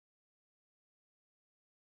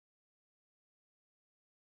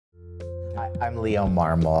I'm Leo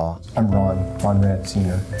Marmol. I'm Ron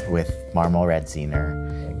Radziner. With Marmol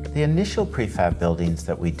Radziner. The initial prefab buildings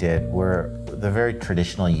that we did were the very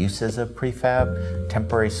traditional uses of prefab,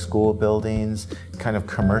 temporary school buildings, kind of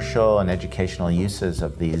commercial and educational uses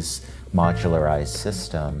of these modularized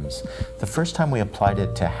systems. The first time we applied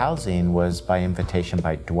it to housing was by invitation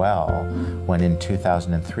by Dwell, when in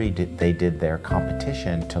 2003 they did their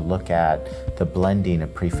competition to look at the blending of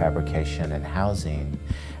prefabrication and housing.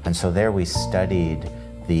 And so there we studied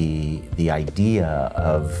the idea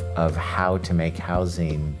of how to make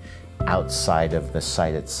housing outside of the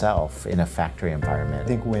site itself in a factory environment. I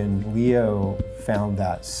think when Leo found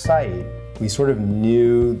that site, we sort of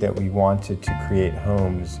knew that we wanted to create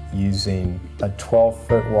homes using a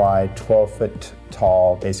 12-foot wide, 12-foot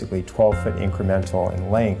tall, basically 12-foot incremental in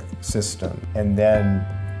length system. And then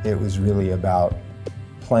it was really about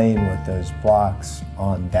playing with those blocks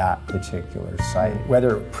on that particular site.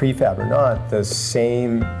 Whether prefab or not, the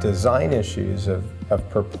same design issues of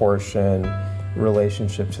proportion,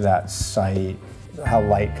 relationship to that site, how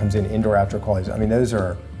light comes in, indoor outdoor qualities, I mean, those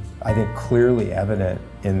are, I think, clearly evident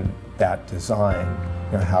in that design.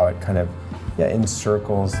 You know, how it kind of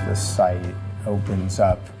encircles the site, opens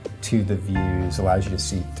up to the views, allows you to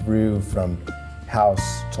see through from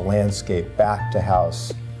house to landscape, back to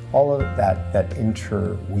house. All of that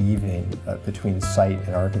interweaving between site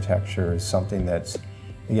and architecture is something that's,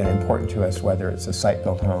 again, important to us, whether it's a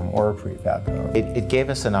site-built home or a prefab home. It gave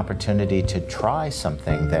us an opportunity to try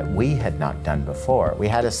something that we had not done before. We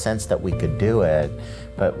had a sense that we could do it,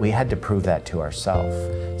 but we had to prove that to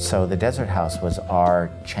ourselves. So the Desert House was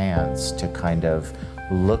our chance to kind of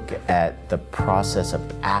look at the process of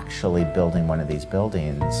actually building one of these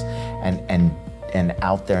buildings and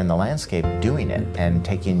out there in the landscape doing it and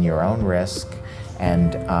taking your own risk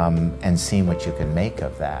and seeing what you can make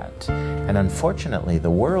of that. And unfortunately, the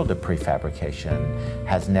world of prefabrication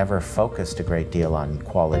has never focused a great deal on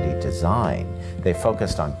quality design. They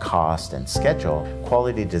focused on cost and schedule.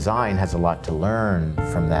 Quality design has a lot to learn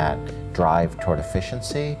from that drive toward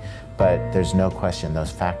efficiency, but there's no question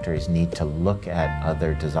those factories need to look at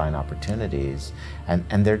other design opportunities,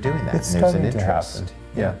 and they're doing that. It's and there's an starting to interest.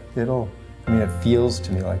 happen. Yeah, I mean, it feels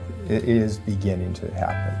to me like it is beginning to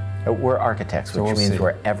happen. We're architects, which means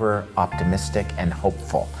we're ever optimistic and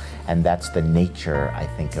hopeful, and that's the nature, I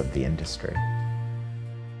think, of the industry.